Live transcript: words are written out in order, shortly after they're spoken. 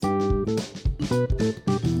En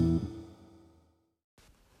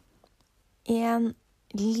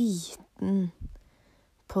liten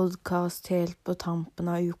podcast helt på tampen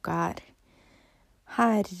av uka her.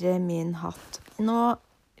 Herre min hatt. Nå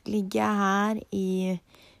ligger jeg her i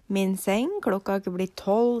min seng. Klokka har ikke blitt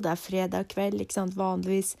 12, det er fredag kveld, ikke sant?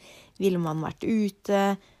 Vanligvis ville man vært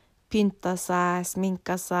ute, pynta seg,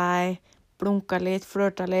 sminka seg, blunka litt,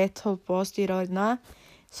 flørta litt, holdt på å styre og ordne.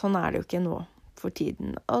 Sånn er det jo ikke nå for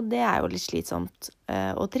tiden, og det er jo litt slitsomt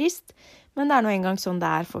og trist, men det er nå engang sånn det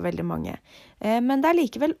er for veldig mange. Men det er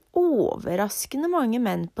likevel overraskende mange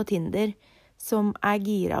menn på Tinder som er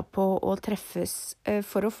gira på å treffes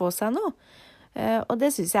for å få seg noe. Og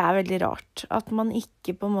det synes jeg er veldig rart, at man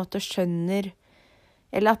ikke på en måte skjønner,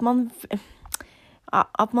 eller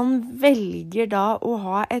at man velger da å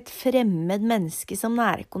ha et fremmed menneske som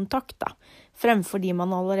nærkontakt da, fremfor de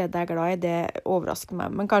man allerede er glad i. Det overrasker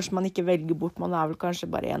meg, men kanskje man ikke velger bort, man er vel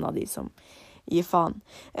kanskje bare en av de som gir faen.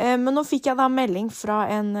 Men nå fikk jeg da melding fra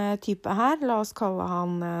en type her, la oss kalle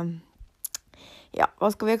han, hva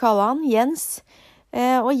skal vi kalle han? Jens.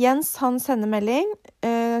 Og Jens, han sender melding,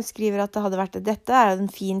 skriver at det hadde vært dette er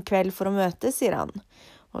en fin kveld for å møtes, sier han.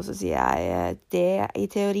 Og så sier jeg det i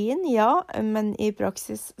teorien, ja, men i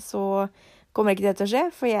praksis så kommer ikke det til å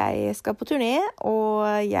skje, for jeg skal på turné, og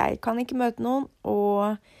jeg kan ikke møte noen,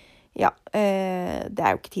 og ja, det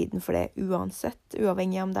er jo ikke tiden for det uansett,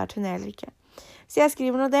 uavhengig om det er turné eller ikke. Så jeg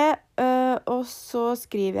skriver nå det, og så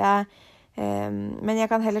skriver jeg, men jeg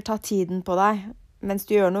kan heller ta tiden på deg, mens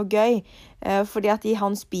du gjør noe gøy, fordi at i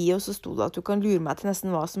hans bio så stod det at du kan lure meg til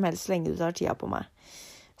nesten hva som helst så lenge du tar tida på meg.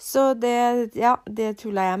 Så det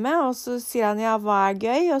tullet jeg med, og så sier han, ja, hva er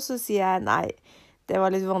gøy? Og så sier jeg, nei, det var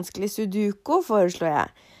litt vanskelig, sudoku, foreslår jeg.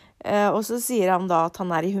 Og så sier han da at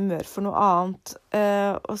han er i humør for noe annet,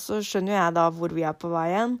 og så skjønner jeg da hvor vi er på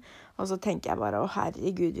veien, og så tenker jeg bare, å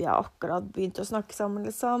herregud, vi har akkurat begynt å snakke sammen,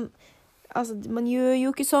 liksom. Altså, man gjør jo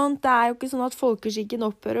ikke sånt, det er jo ikke sånn at folkeskikken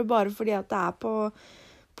opphører bare fordi at det er på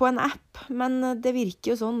en app, men det virker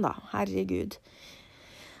jo sånn da, herregud.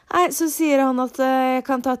 Nei, så sier han at jeg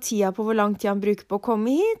kan ta tida på hvor lang tid han bruker på å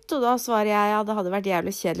komme hit, og da svarer jeg, ja, det hadde vært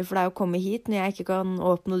jævlig kjedelig for deg å komme hit når jeg ikke kan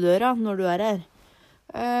åpne døra når du er her.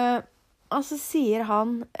 Og så sier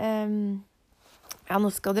han, ja,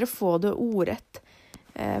 nå skal dere få det ordrett,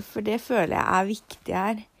 for det føler jeg er viktig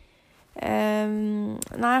her.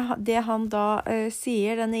 Nei, det han da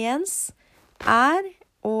sier, denne Jens, er,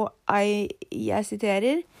 og jeg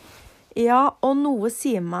siterer, ja, og noe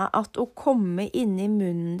sier meg at å komme inn i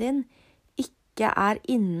munnen din ikke er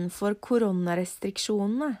innenfor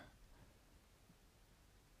koronarestriksjonene.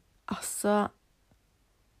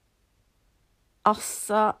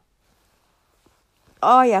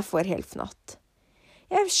 Jeg får helt fnatt.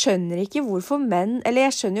 Jeg skjønner ikke hvorfor menn, eller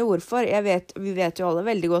jeg skjønner jo hvorfor, vi vet jo alle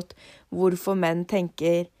veldig godt hvorfor menn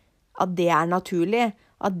tenker at det er naturlig,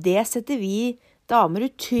 at det setter vi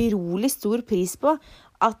damer utrolig stor pris på,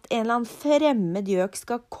 at en eller annen fremmed gjøk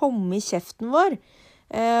skal komme i kjeften vår,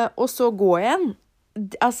 og så gå igjen.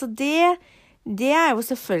 Altså det er jo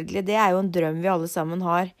selvfølgelig, det er jo en drøm vi alle sammen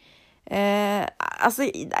har. Jeg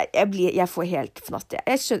får helt fnatt.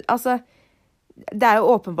 Jeg skjønner, altså, det er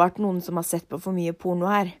jo åpenbart noen som har sett på for mye porno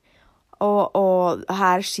her, og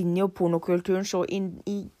her skinner jo pornokulturen så inn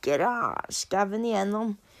i græskaven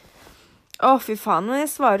igjennom. Fy faen, men jeg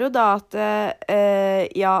svarer jo da at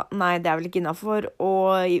ja, nei, det er vel ikke innenfor,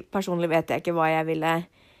 og personlig vet jeg ikke hva jeg ville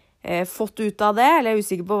fått ut av det, eller jeg er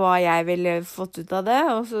usikker på hva jeg ville fått ut av det,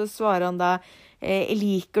 og så svarer han da,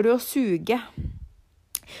 liker du å suge?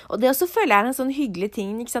 Og det også føler jeg er en sånn hyggelig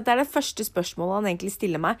ting, ikke sant? Det er det første spørsmålet han egentlig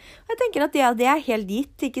stiller meg, og jeg tenker at det er helt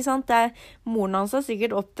gitt, ikke sant? Moren hans har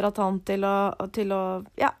sikkert oppdratt han til å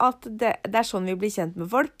ja, at det er sånn vi blir kjent med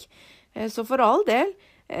folk, så for all del,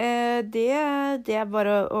 det er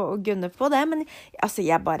bare å gønne på det, men altså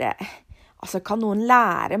kan noen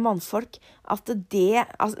lære mannfolk at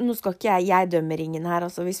nå skal ikke jeg dømme ringen her,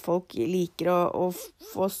 altså hvis folk liker å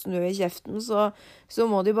få snø i kjeften, så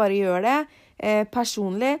må de bare gjøre det.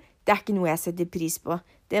 Personlig, det er ikke noe jeg setter pris på.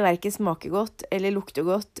 Det hverken smaker godt, eller lukter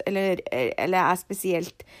godt, eller er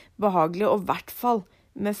spesielt behagelig, og i hvert fall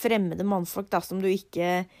med fremmede mannfolk da, som du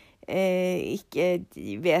ikke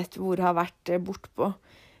vet hvor har vært bortpå.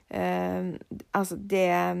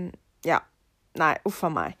 Nei, uffa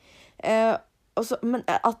meg. Men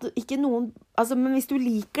at ikke noen, men hvis du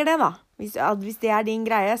liker det da, hvis det er din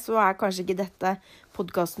greie, så er kanskje ikke dette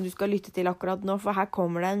podcasten du skal lytte til akkurat nå, for her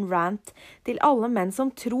kommer det en rant til alle menn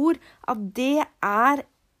som tror at det er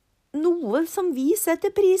noe som vi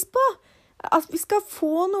setter pris på. at vi skal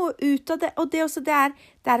få noe ut av det, og det også, det er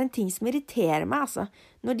en ting som irriterer meg, altså.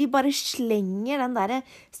 Når de bare slenger den der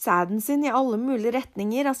sæden sin i alle mulige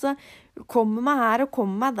retninger, altså, kommer meg her og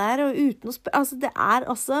kommer meg der, og uten å spørre, altså,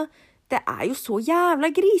 det er jo så jævla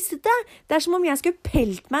grisete. Det er som om jeg skulle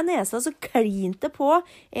pelt meg nesa, så klinte på en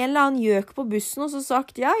eller annen gjøk på bussen, og så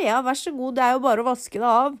sagt, ja, vær så god, det er jo bare å vaske det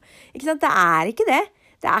av. Ikke sant? Det er ikke det.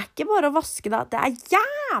 Det er ikke bare å vaske det av. Det er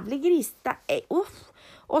jævlig grisete.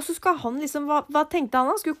 Og så skal han liksom, hva tenkte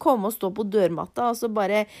han? Han skulle komme og stå på dørmatta, og så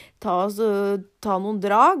bare ta noen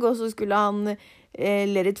drag, og så skulle han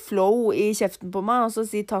let it flow i kjeften på meg, og så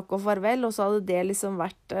si takk og farvel, og så hadde det liksom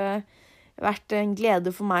vært en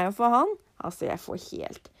glede for meg og for han. Altså, jeg får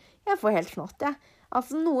helt fnatt, jeg.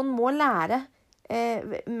 Altså, noen må lære,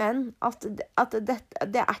 men at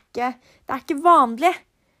det er ikke vanlig.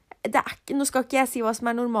 Nå skal ikke jeg si hva som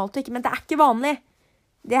er normalt og ikke, men det er ikke vanlig.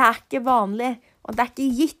 Det er ikke vanlig, og det er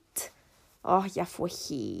ikke gitt. Jeg får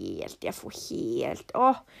helt,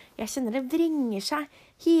 jeg kjenner det vringer seg,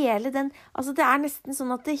 hele den, altså det er nesten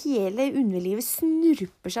sånn at det hele underlivet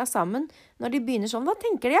snurper seg sammen, når de begynner sånn, hva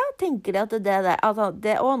tenker de? Ja? Tenker de at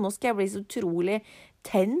nå skal jeg bli så utrolig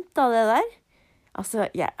tent av det der? Altså,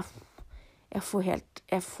 jeg får helt,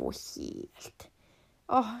 det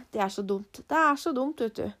er så dumt,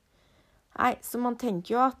 vet du. Nei, så man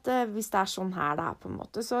tenker jo at hvis det er sånn her det er på en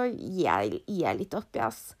måte, så gir jeg litt opp,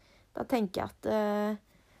 ass. Da tenker jeg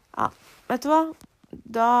at, vet du hva?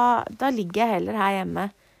 Da ligger jeg heller her hjemme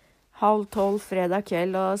 11:30 fredag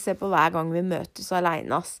kveld og ser på hver gang vi møtes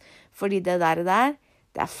alene, ass. Fordi det der,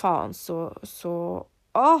 det er faen så,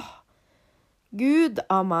 Gud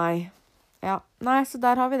av meg. Ja, nei, så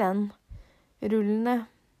der har vi den. Rullene.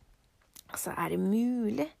 Altså, er det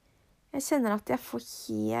mulig? Jeg kjenner at jeg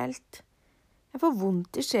får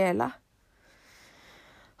vondt i sjela.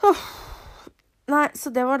 Nei, så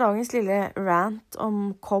det var dagens lille rant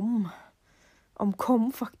om kom. Om kom,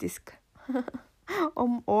 faktisk.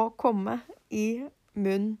 Om å komme i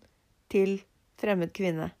munn til fremmed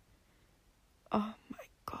kvinne. Oh my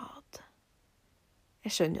god.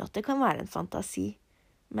 Jeg skjønner jo at det kan være en fantasi.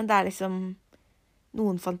 Men det er liksom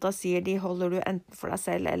noen fantasier, de holder du enten for deg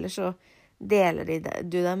selv, eller så deler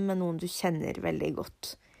du dem med noen du kjenner veldig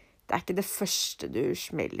godt. Det er ikke det første du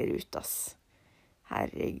smeller ut, ass.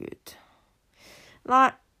 Herregud.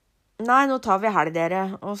 Nei, nå tar vi helg, dere.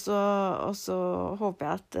 Og så håper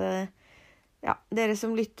jeg at dere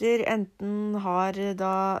som lytter enten har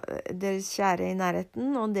da deres kjære i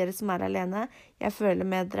nærheten, og dere som er alene, jeg føler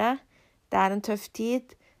med dere. Det er en tøff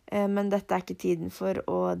tid, men dette er ikke tiden for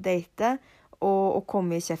å date, og å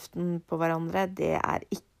komme i kjeften på hverandre, det er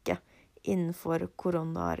ikke innenfor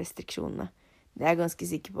koronarestriksjonene. Det er jeg ganske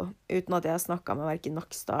sikker på, uten at jeg har snakket med hverken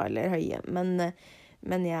Nakstad eller Høie,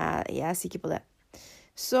 men jeg er sikker på det.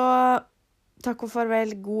 Så takk og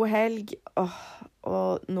farvel, god helg,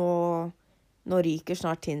 og nå ryker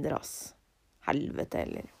snart Tinder, ass. Helvete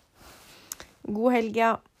heller. God helg,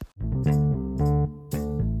 ja.